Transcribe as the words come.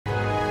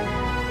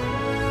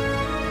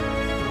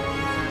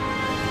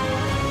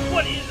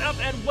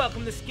and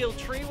welcome to Skill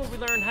Tree, where we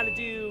learn how to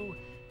do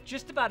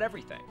just about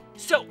everything.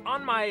 So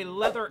on my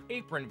leather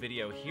apron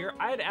video here,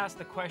 I had asked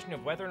the question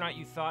of whether or not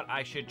you thought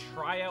I should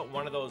try out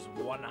one of those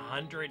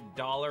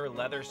 $100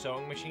 leather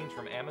sewing machines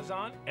from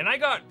Amazon, and I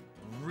got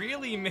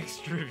really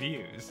mixed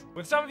reviews,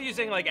 with some of you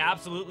saying like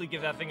absolutely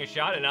give that thing a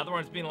shot, and other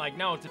ones being like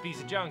no, it's a piece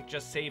of junk,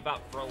 just save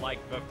up for like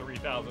the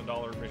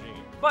 $3,000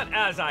 machine. But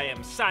as I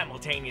am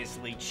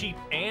simultaneously cheap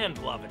and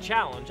love a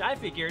challenge, I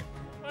figured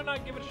why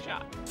not give it a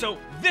shot? So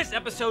this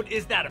episode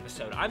is that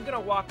episode. I'm gonna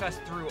walk us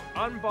through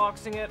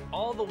unboxing it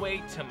all the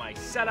way to my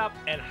setup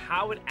and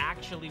how it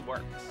actually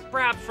works.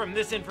 Perhaps from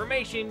this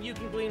information, you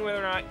can glean whether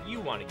or not you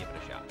want to give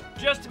it a shot.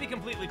 Just to be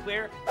completely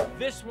clear,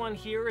 this one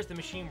here is the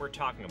machine we're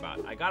talking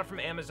about. I got it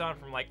from Amazon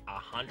from like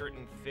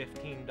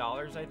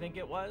 $115, I think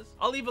it was.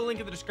 I'll leave a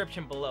link in the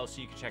description below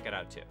so you can check it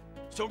out too.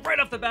 So right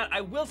off the bat, I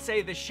will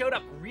say this showed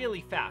up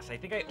really fast. I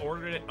think I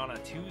ordered it on a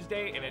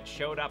Tuesday and it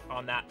showed up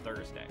on that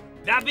Thursday.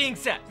 That being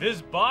said,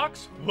 this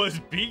box was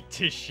beat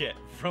to shit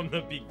from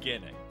the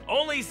beginning.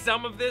 Only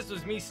some of this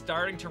was me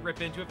starting to rip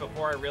into it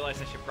before I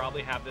realized I should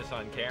probably have this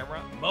on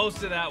camera.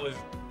 Most of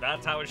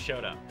that's how it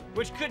showed up,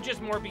 which could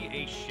just more be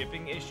a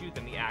shipping issue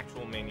than the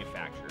actual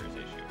manufacturer's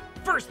issue.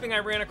 First thing I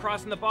ran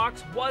across in the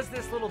box was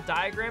this little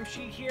diagram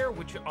sheet here,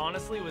 which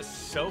honestly was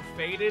so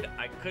faded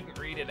I couldn't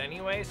read it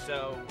anyway,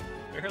 so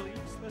fairly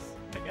useless,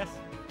 I guess.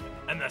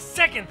 And the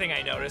second thing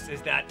I noticed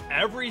is that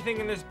everything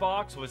in this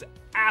box was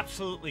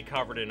absolutely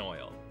covered in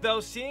oil. Though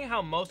seeing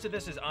how most of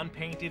this is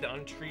unpainted,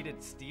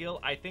 untreated steel,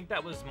 I think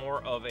that was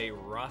more of a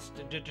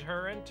rust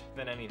deterrent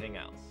than anything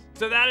else.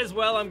 So that as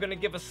well, I'm gonna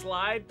give a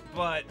slide,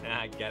 but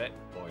I get it,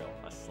 oil,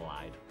 a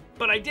slide.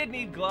 But I did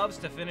need gloves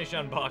to finish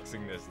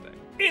unboxing this thing.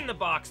 In the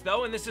box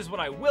though, and this is what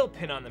I will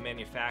pin on the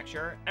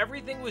manufacturer,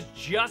 everything was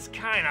just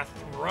kind of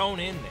thrown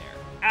in there.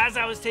 As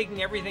I was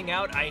taking everything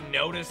out, I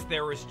noticed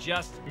there was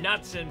just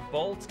nuts and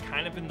bolts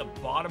kind of in the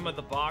bottom of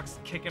the box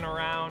kicking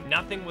around.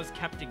 Nothing was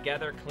kept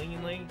together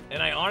cleanly,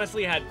 and I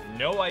honestly had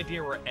no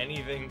idea where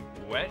anything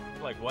went,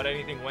 like what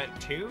anything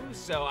went to,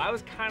 so I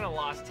was kind of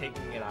lost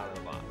taking it out of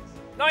the box.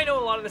 Now I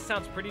know a lot of this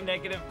sounds pretty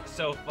negative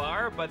so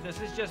far, but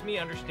this is just me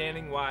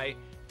understanding why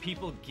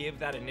people give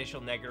that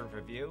initial negative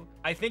review.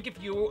 I think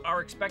if you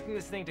are expecting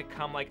this thing to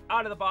come like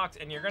out of the box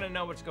and you're gonna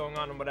know what's going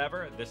on and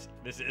whatever, this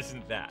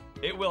isn't that.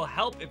 It will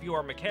help if you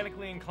are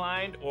mechanically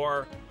inclined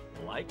or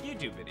like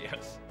YouTube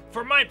videos.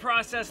 For my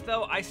process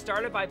though, I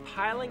started by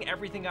piling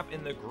everything up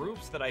in the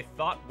groups that I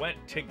thought went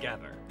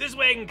together. This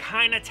way I can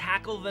kind of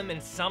tackle them in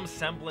some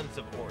semblance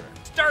of order.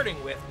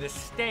 Starting with this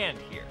stand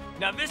here.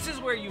 Now this is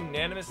where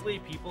unanimously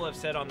people have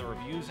said on the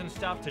reviews and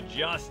stuff to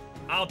just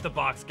out the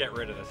box get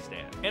rid of the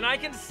stand. And I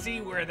can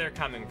see where they're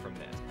coming from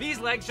this. These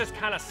legs just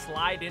kind of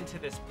slide into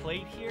this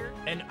plate here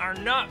and are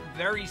not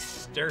very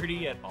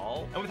sturdy at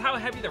all. And with how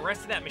heavy the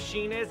rest of that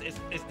machine is,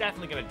 it's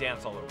definitely gonna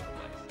dance all over the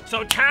place.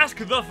 So task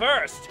the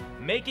first,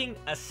 making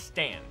a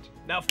stand.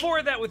 Now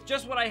for that, with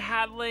just what I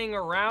had laying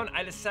around,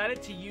 I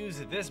decided to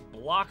use this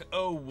block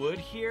O wood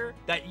here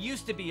that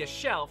used to be a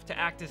shelf to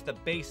act as the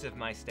base of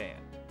my stand.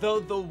 Though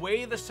the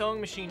way the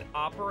sewing machine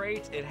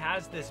operates, it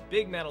has this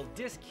big metal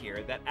disc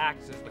here that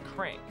acts as the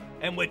crank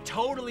and would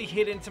totally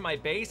hit into my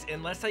base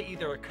unless I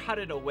either cut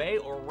it away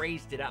or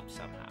raised it up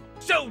somehow.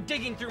 So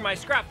digging through my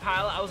scrap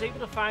pile, I was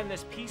able to find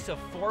this piece of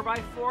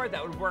 4x4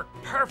 that would work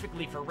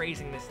perfectly for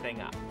raising this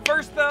thing up.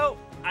 First though,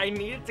 I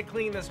needed to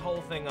clean this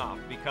whole thing off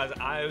because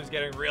I was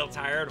getting real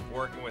tired of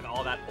working with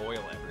all that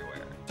oil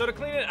everywhere. So to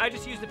clean it, I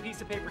just used a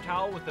piece of paper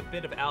towel with a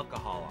bit of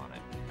alcohol on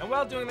it. And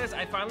while doing this,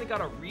 I finally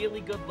got a really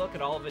good look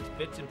at all of its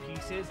bits and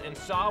pieces and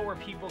saw where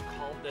people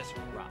called this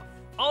rough.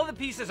 All the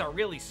pieces are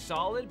really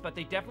solid, but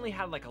they definitely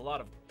had like a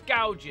lot of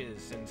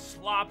gouges and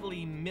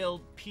sloppily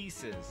milled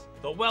pieces.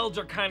 The welds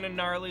are kind of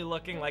gnarly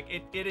looking, like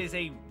it is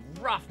a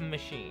rough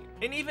machine.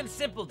 And even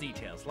simple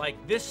details, like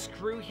this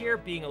screw here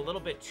being a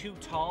little bit too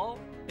tall,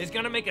 is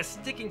gonna make a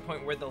sticking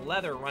point where the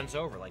leather runs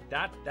over. Like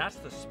that's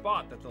the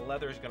spot that the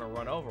leather is gonna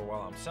run over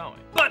while I'm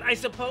sewing. But I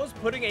suppose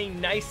putting a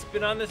nice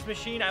spin on this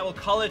machine, I will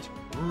call it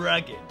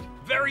rugged.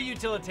 Very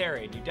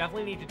utilitarian. You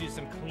definitely need to do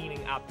some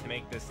cleaning up to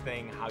make this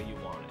thing how you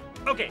want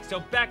it. Okay, so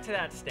back to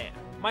that stand.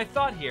 My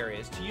thought here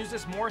is to use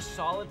this more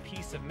solid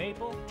piece of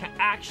maple to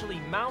actually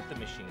mount the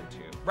machine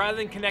to, rather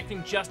than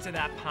connecting just to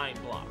that pine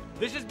block.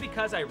 This is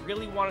because I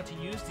really wanted to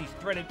use these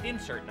threaded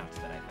insert nuts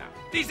that I found.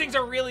 These things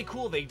are really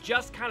cool. They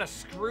just kind of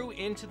screw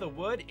into the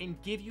wood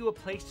and give you a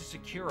place to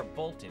secure a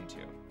bolt into.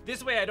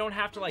 This way I don't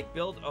have to like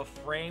build a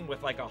frame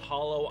with like a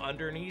hollow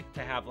underneath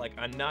to have like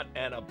a nut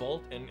and a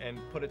bolt and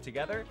put it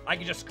together. I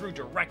can just screw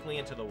directly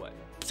into the wood.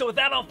 So with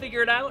that all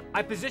figured out,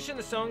 I positioned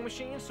the sewing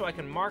machine so I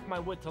can mark my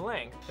wood to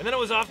length, and then it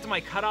was off to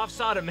my cutoff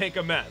saw to make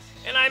a mess.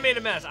 And I made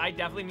a mess. I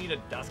definitely need a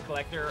dust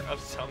collector of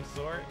some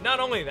sort. Not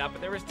only that,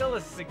 but there was still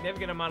a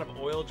significant amount of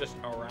oil just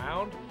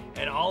around,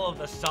 and all of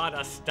the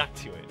sawdust stuck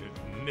to it. It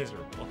was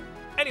miserable.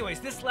 Anyways,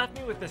 this left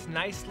me with this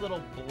nice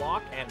little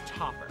block and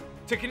topper.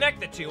 To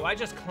connect the two, I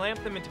just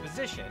clamped them into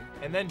position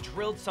and then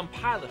drilled some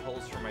pilot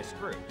holes for my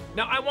screw.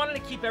 Now I wanted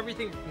to keep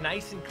everything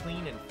nice and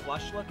clean and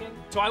flush looking,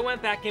 so I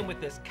went back in with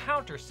this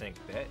countersink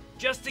bit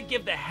just to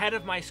give the head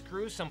of my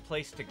screw some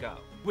place to go.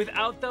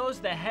 Without those,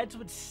 the heads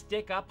would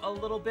stick up a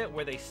little bit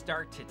where they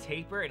start to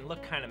taper and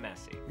look kind of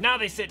messy. Now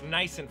they sit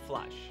nice and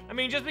flush. I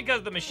mean, just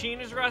because the machine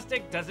is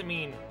rustic doesn't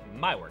mean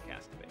my work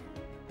has to be.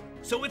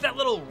 So with that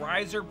little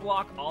riser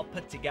block all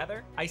put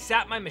together, I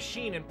sat my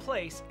machine in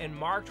place and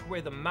marked where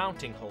the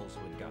mounting holes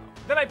would go.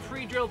 Then I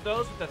pre-drilled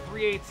those with a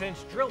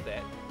 3/8" drill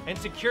bit and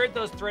secured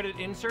those threaded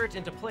inserts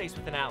into place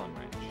with an Allen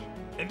wrench.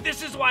 And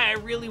this is why I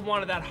really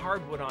wanted that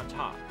hardwood on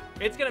top.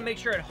 It's gonna make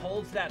sure it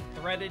holds that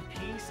threaded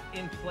piece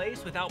in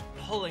place without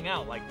pulling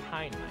out like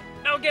pine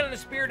might. Now again, in the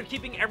spirit of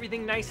keeping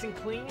everything nice and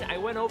clean, I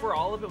went over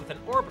all of it with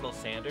an orbital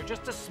sander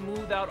just to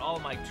smooth out all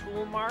my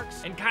tool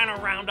marks and kind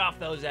of round off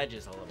those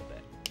edges a little bit.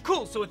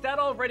 Cool, so with that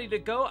all ready to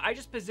go, I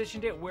just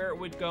positioned it where it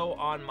would go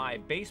on my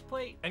base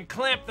plate and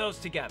clamped those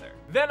together.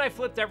 Then I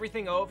flipped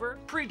everything over,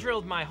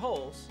 pre-drilled my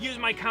holes, used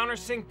my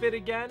countersink bit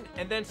again,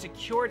 and then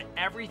secured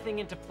everything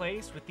into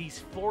place with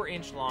these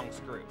 4-inch long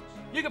screws.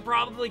 You could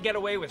probably get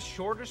away with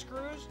shorter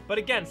screws, but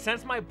again,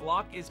 since my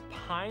block is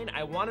pine,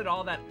 I wanted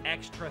all that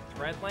extra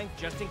thread length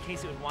just in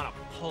case it would want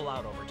to pull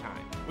out over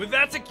time. With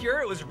that secure,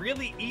 it was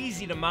really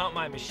easy to mount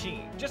my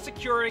machine, just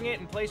securing it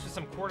in place with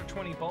some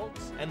 1/4-20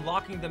 bolts and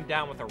locking them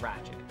down with a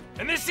ratchet.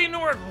 And this seemed to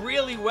work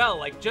really well,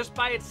 like just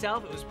by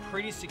itself it was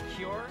pretty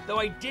secure, though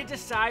I did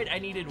decide I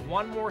needed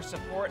one more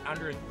support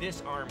under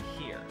this arm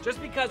here.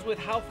 Just because with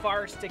how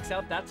far it sticks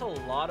out, that's a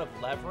lot of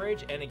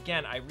leverage, and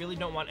again, I really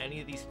don't want any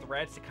of these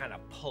threads to kind of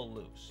pull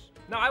loose.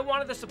 Now I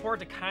wanted the support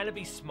to kind of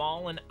be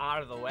small and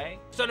out of the way,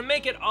 so to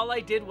make it, all I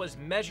did was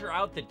measure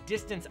out the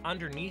distance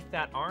underneath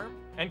that arm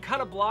and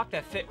cut a block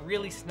that fit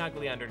really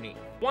snugly underneath.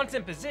 Once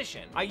in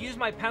position, I used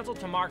my pencil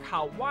to mark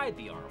how wide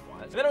the arm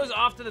was. Then it was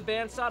off to the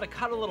bandsaw to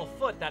cut a little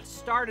foot that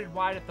started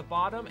wide at the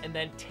bottom and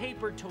then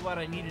tapered to what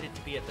I needed it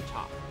to be at the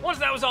top. Once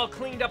that was all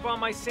cleaned up on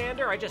my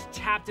sander, I just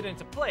tapped it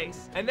into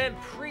place and then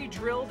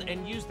pre-drilled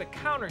and used the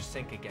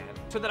countersink again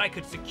so that I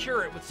could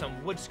secure it with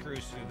some wood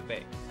screws through the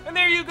base. And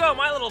there you go,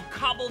 my little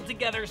cobbled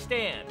together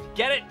stand.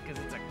 Get it?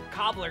 Because it's a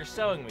cobbler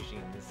sewing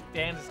machine. The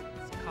stand is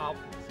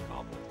cobbled.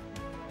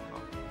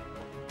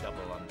 Double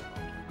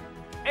underline.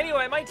 Anyway,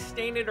 I might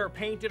stain it or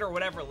paint it or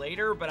whatever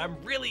later, but I'm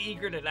really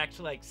eager to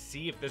actually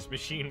see if this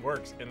machine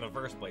works in the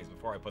first place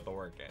before I put the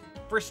work in.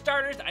 For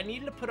starters, I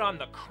needed to put on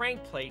the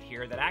crank plate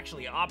here that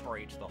actually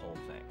operates the whole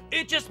thing.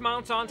 It just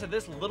mounts onto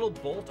this little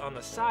bolt on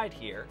the side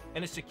here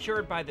and is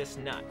secured by this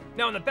nut.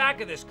 Now on the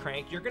back of this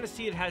crank, you're gonna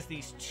see it has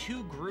these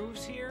 2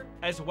 grooves here,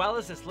 as well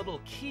as this little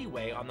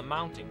keyway on the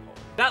mounting hole.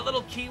 That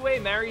little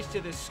keyway marries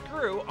to this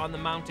screw on the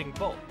mounting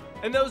bolt.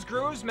 And those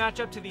grooves match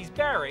up to these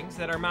bearings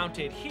that are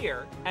mounted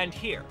here and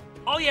here.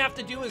 All you have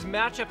to do is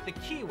match up the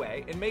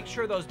keyway and make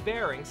sure those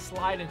bearings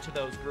slide into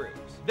those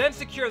grooves. Then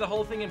secure the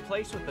whole thing in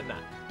place with the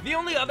nut. The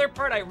only other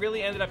part I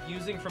really ended up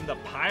using from the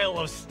pile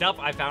of stuff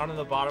I found in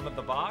the bottom of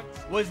the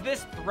box was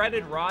this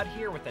threaded rod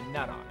here with a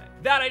nut on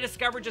it. That I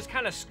discovered just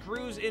kind of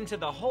screws into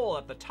the hole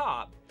at the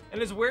top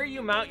and is where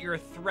you mount your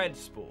thread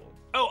spool.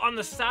 Oh, on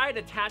the side,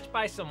 attached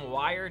by some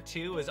wire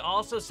too, is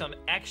also some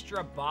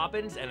extra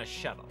bobbins and a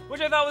shuttle,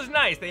 which I thought was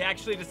nice. They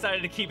actually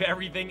decided to keep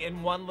everything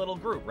in one little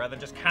group rather than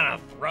just kind of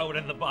throw it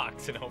in the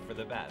box and hope for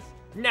the best.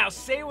 Now,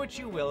 say what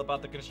you will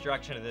about the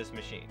construction of this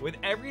machine. With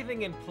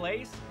everything in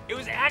place, it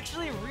was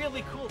actually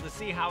really cool to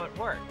see how it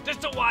worked. Just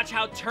to watch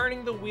how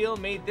turning the wheel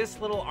made this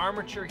little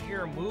armature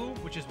here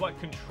move, which is what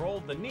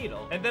controlled the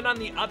needle. And then on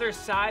the other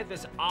side,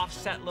 this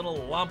offset little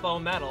lump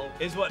of metal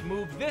is what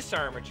moved this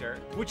armature,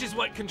 which is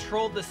what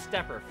controlled the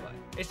stepper foot.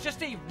 It's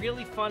just a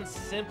really fun,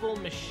 simple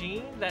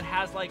machine that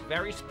has like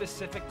very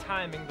specific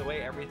timing the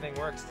way everything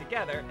works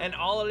together. And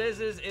all it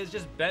is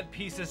just bent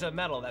pieces of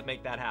metal that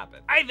make that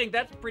happen. I think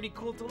that's pretty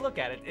cool to look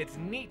at. It's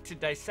neat to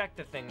dissect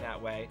a thing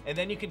that way, and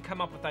then you can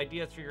come up with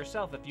ideas for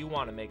yourself if you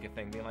want to make a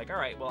thing, being like, all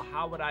right, well,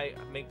 how would I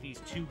make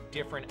these 2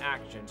 different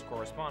actions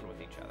correspond with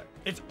each other?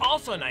 It's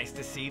also nice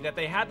to see that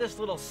they have this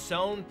little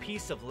sewn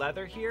piece of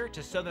leather here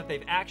to show that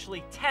they've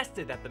actually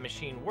tested that the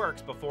machine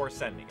works before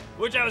sending it,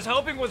 which I was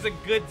hoping was a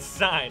good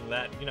sign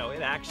that, you know,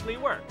 it actually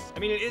works. I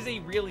mean, it is a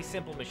really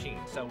simple machine,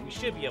 so we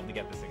should be able to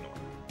get this thing to work.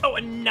 Oh,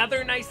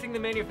 another nice thing the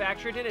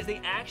manufacturer did is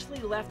they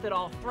actually left it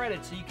all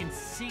threaded so you can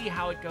see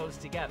how it goes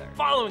together.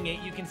 Following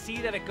it, you can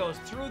see that it goes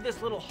through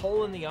this little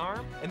hole in the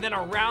arm and then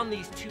around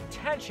these 2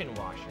 tension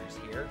washers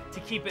here to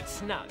keep it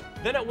snug.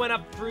 Then it went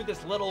up through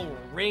this little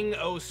ring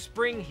o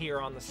spring here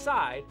on the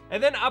side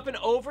and then up and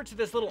over to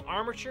this little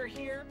armature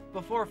here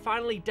before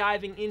finally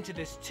diving into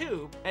this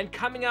tube and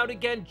coming out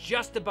again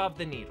just above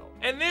the needle.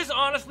 And this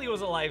honestly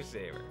was a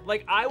lifesaver.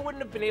 Like, I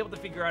wouldn't have been able to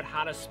figure out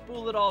how to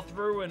spool it all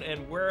through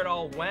and where it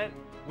all went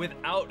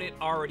without it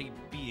already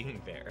being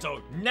there.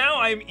 So now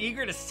I'm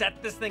eager to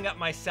set this thing up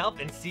myself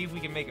and see if we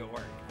can make it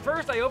work.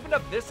 First, I opened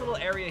up this little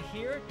area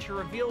here to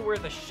reveal where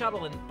the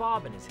shuttle and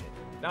bobbin is hidden.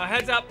 Now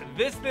heads up,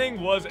 this thing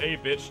was a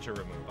bitch to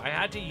remove. I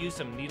had to use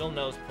some needle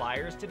nose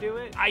pliers to do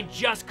it. I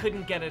just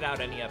couldn't get it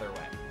out any other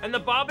way. And the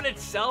bobbin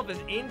itself is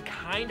in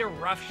kind of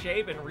rough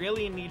shape and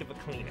really in need of a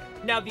cleaning.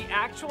 Now, the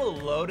actual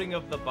loading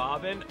of the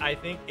bobbin, I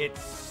think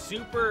it's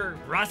super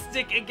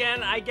rustic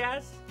again, I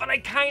guess, but I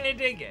kind of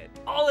dig it.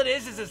 All it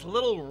is this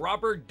little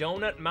rubber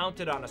donut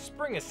mounted on a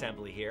spring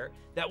assembly here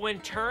that when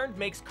turned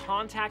makes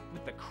contact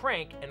with the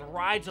crank and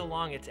rides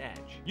along its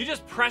edge. You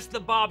just press the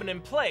bobbin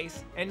in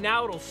place and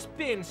now it'll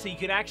spin so you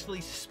can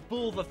actually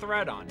spool the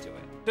thread onto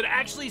it. So to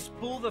actually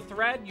spool the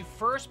thread, you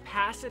first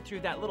pass it through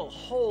that little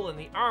hole in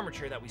the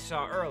armature that we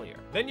saw earlier.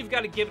 Then you've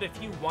got to give it a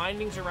few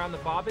windings around the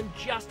bobbin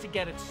just to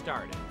get it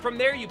started. From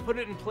there, you put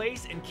it in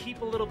place and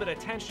keep a little bit of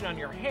tension on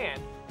your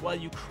hand while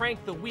you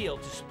crank the wheel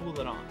to spool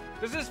it on.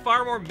 This is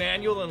far more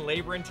manual and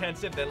labor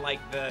intensive than like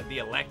the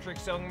electric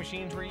sewing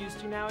machines we're used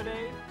to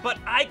nowadays. But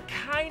I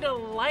kind of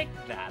like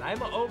that.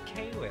 I'm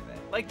okay with it.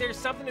 Like there's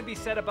something to be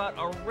said about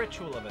a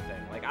ritual of a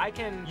thing. Like I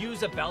can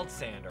use a belt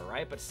sander,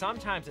 right? But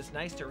sometimes it's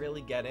nice to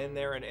really get in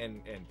there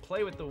and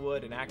play with the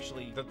wood and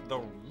actually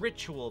the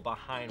ritual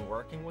behind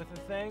working with a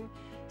thing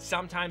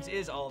sometimes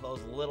is all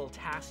those little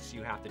tasks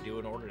you have to do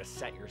in order to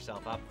set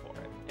yourself up for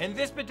it. And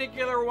this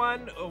particular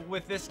one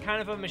with this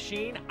kind of a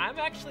machine, I'm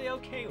actually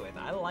okay with.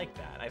 I like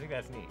that. I think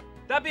that's neat.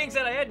 That being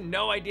said, I had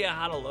no idea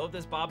how to load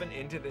this bobbin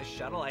into this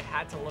shuttle. I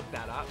had to look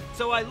that up.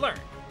 So I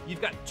learned.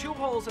 You've got 2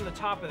 holes in the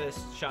top of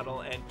this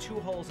shuttle and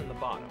 2 holes in the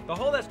bottom. The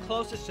hole that's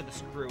closest to the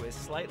screw is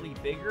slightly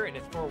bigger and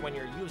it's for when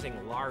you're using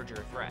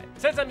larger thread.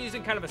 Since I'm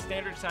using kind of a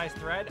standard size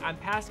thread, I'm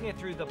passing it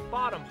through the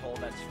bottom hole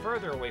that's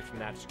further away from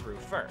that screw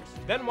first.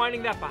 Then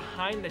winding that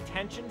behind the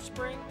tension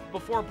spring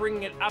before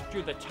bringing it up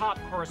through the top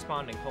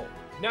corresponding hole.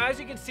 Now,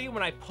 as you can see,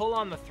 when I pull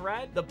on the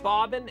thread, the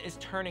bobbin is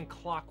turning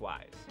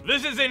clockwise.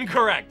 This is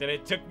incorrect, and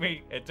it took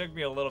me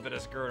a little bit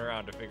of screwing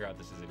around to figure out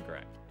this is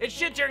incorrect. It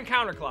should turn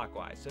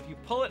counterclockwise, so if you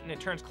pull it and it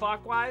turns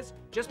clockwise,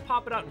 just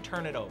pop it out and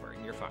turn it over,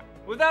 and you're fine.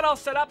 With that all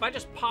set up, I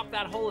just pop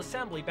that whole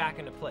assembly back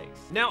into place.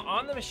 Now,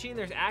 on the machine,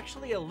 there's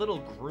actually a little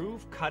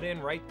groove cut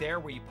in right there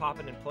where you pop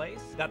it in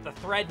place that the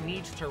thread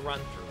needs to run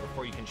through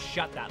before you can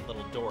shut that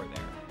little door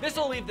there. This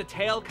will leave the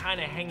tail kind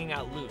of hanging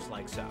out loose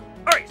like so.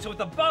 All right, so with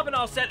the bobbin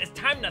all set, it's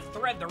time to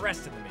thread the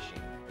rest of the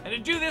machine. And to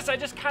do this, I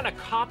just kind of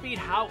copied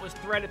how it was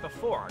threaded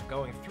before,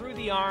 going through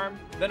the arm,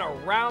 then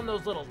around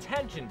those little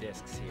tension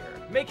discs here,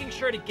 making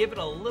sure to give it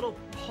a little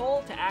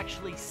pull to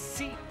actually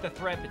seat the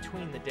thread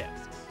between the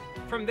discs.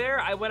 From there,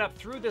 I went up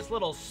through this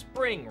little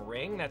spring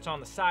ring that's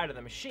on the side of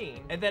the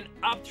machine, and then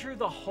up through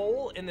the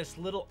hole in this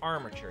little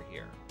armature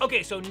here.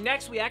 Okay, so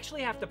next we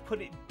actually have to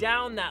put it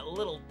down that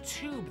little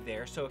tube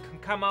there so it can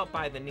come out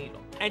by the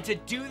needle. And to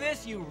do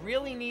this, you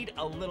really need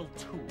a little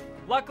tool.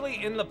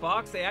 Luckily, in the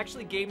box, they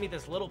actually gave me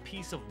this little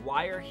piece of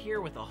wire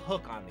here with a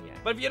hook on the end.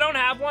 But if you don't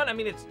have one, I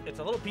mean, it's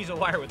a little piece of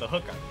wire with a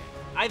hook on the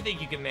end. I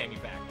think you can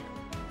manufacture.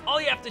 All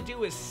you have to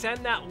do is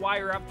send that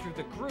wire up through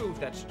the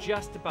groove that's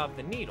just above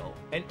the needle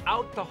and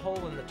out the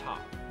hole in the top.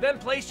 Then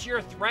place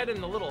your thread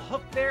in the little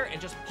hook there and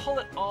just pull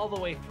it all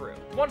the way through.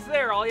 Once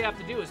there, all you have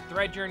to do is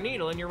thread your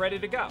needle and you're ready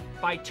to go.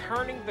 By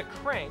turning the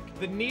crank,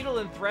 the needle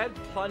and thread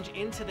plunge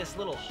into this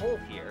little hole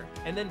here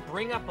and then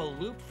bring up a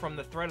loop from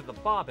the thread of the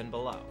bobbin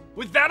below.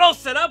 With that all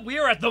set up, we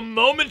are at the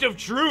moment of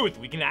truth.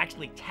 We can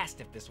actually test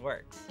if this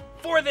works.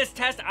 For this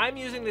test, I'm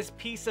using this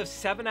piece of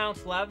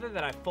 7-ounce leather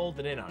that I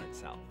folded in on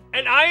itself.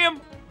 And I am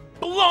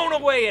blown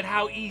away at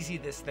how easy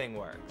this thing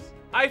works.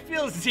 I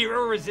feel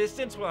zero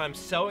resistance while I'm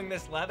sewing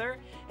this leather,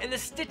 and the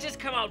stitches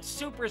come out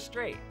super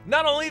straight.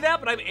 Not only that,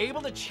 but I'm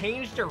able to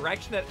change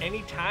direction at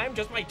any time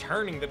just by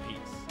turning the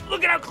piece.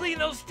 Look at how clean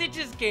those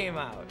stitches came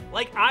out.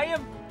 Like, I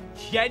am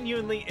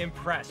genuinely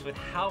impressed with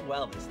how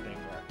well this thing works.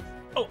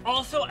 Oh,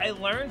 also, I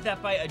learned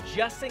that by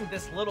adjusting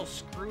this little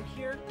screw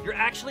here, you're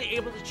actually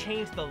able to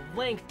change the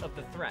length of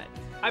the thread.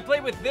 I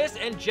played with this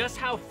and just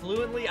how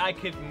fluently I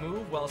could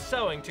move while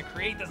sewing to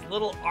create this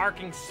little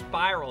arcing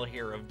spiral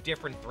here of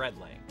different thread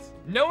lengths.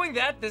 Knowing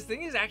that, this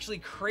thing is actually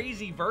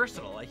crazy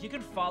versatile. Like, you can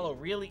follow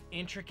really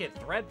intricate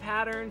thread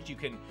patterns, you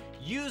can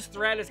use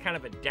thread as kind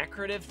of a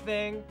decorative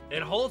thing.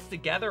 It holds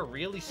together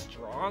really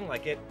strong,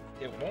 like it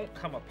won't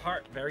come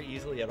apart very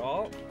easily at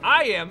all.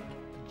 I am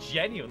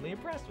genuinely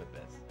impressed with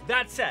this.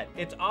 That said,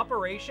 its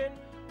operation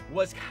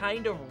was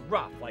kind of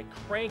rough, like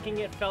cranking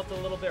it felt a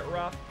little bit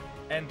rough,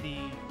 and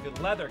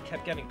the leather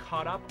kept getting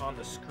caught up on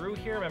the screw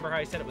here. Remember how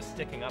I said it was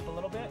sticking up a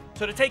little bit?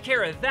 So to take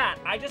care of that,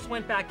 I just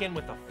went back in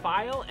with a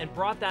file and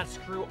brought that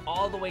screw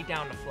all the way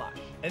down to flush.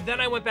 And then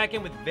I went back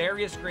in with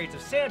various grades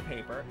of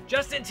sandpaper,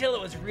 just until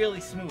it was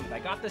really smooth. I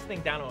got this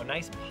thing down to a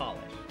nice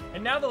polish.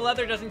 And now the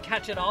leather doesn't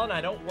catch at all, and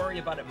I don't worry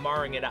about it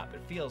marring it up.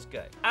 It feels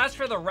good. As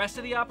for the rest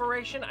of the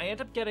operation, I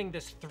ended up getting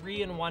this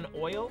 3-in-1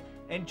 oil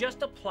and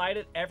just applied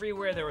it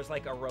everywhere there was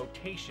like a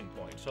rotation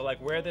point. So like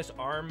where this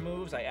arm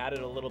moves, I added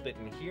a little bit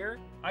in here.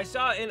 I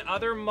saw in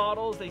other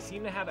models, they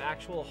seem to have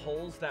actual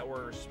holes that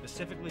were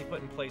specifically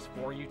put in place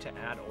for you to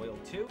add oil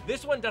to.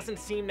 This one doesn't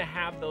seem to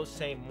have those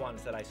same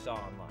ones that I saw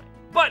online.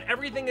 But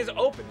everything is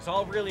open, it's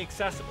all really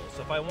accessible.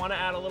 So if I want to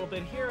add a little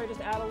bit here, I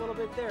just add a little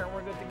bit there and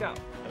we're good to go.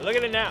 And look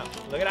at it now.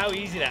 Look at how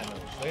easy that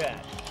moves. Look at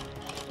that.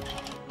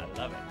 I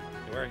love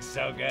it. works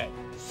so good.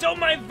 So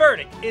my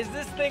verdict, is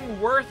this thing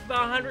worth the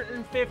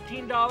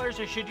 $115,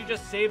 or should you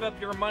just save up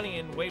your money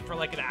and wait for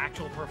like an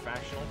actual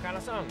professional kind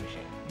of sewing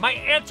machine? My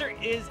answer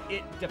is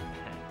it depends.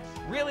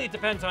 Really, it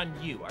depends on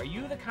you. Are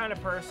you the kind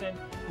of person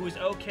who is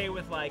okay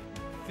with like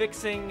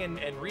fixing and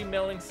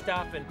remilling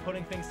stuff and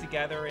putting things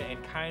together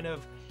and kind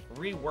of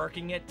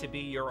reworking it to be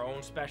your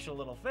own special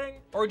little thing?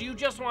 Or do you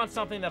just want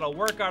something that'll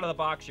work out of the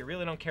box, you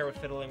really don't care with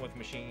fiddling with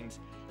machines,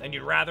 and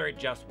you'd rather it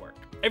just work?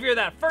 If you're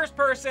that first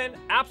person,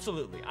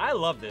 absolutely. I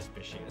love this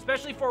machine,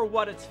 especially for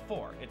what it's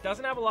for. It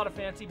doesn't have a lot of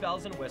fancy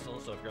bells and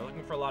whistles, so if you're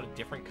looking for a lot of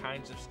different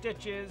kinds of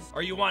stitches,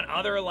 or you want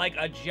other like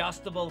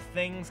adjustable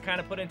things kind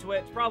of put into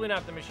it, it's probably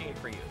not the machine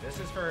for you. This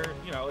is for,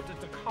 you know, it's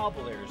a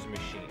cobbler's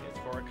machine. It's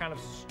for kind of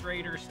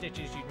straighter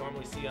stitches you'd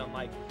normally see on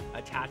like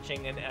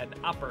attaching an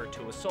upper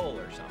to a sole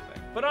or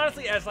something. But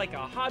honestly, as like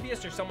a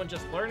hobbyist or someone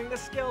just learning the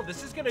skill,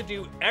 this is gonna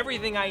do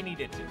everything I need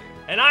it to do.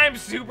 And I'm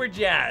super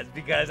jazzed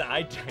because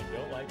I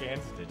don't like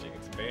hand stitching.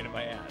 It's a pain in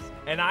my ass.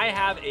 And I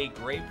have a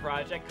great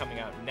project coming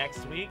out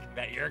next week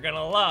that you're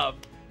gonna love,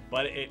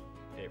 but it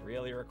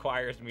really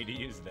requires me to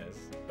use this.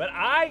 But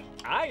I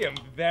am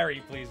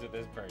very pleased with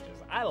this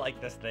purchase. I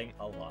like this thing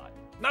a lot.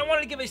 Now, I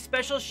wanted to give a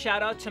special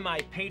shout out to my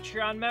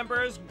Patreon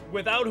members,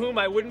 without whom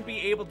I wouldn't be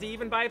able to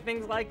even buy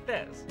things like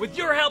this. With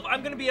your help,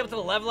 I'm gonna be able to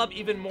level up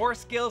even more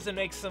skills and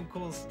make some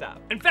cool stuff.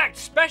 In fact,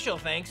 special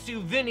thanks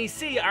to Vinny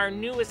C, our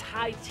newest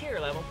high tier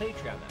level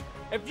Patreon member.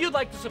 If you'd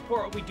like to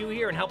support what we do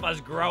here and help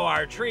us grow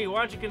our tree, why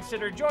don't you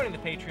consider joining the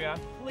Patreon?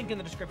 Link in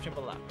the description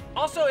below.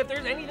 Also, if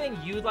there's anything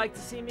you'd like to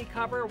see me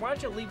cover, why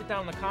don't you leave it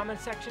down in the comment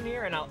section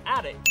here and I'll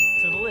add it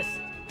to the list.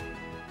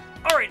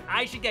 All right,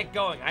 I should get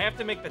going. I have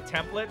to make the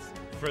templates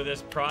for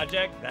this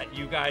project that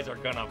you guys are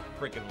gonna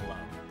freaking love.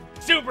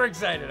 Super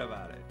excited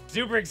about it.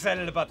 Super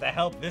excited about the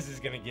help this is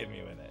gonna give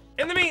me with it.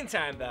 In the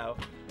meantime, though,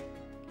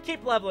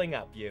 keep leveling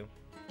up, you.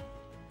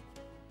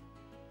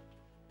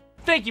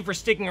 Thank you for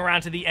sticking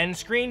around to the end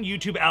screen.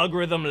 YouTube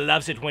algorithm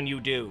loves it when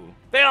you do.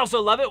 They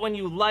also love it when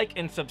you like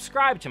and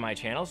subscribe to my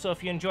channel, so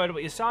if you enjoyed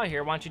what you saw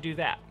here, why don't you do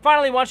that?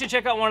 Finally, why don't you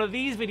check out one of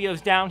these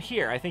videos down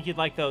here? I think you'd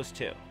like those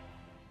too.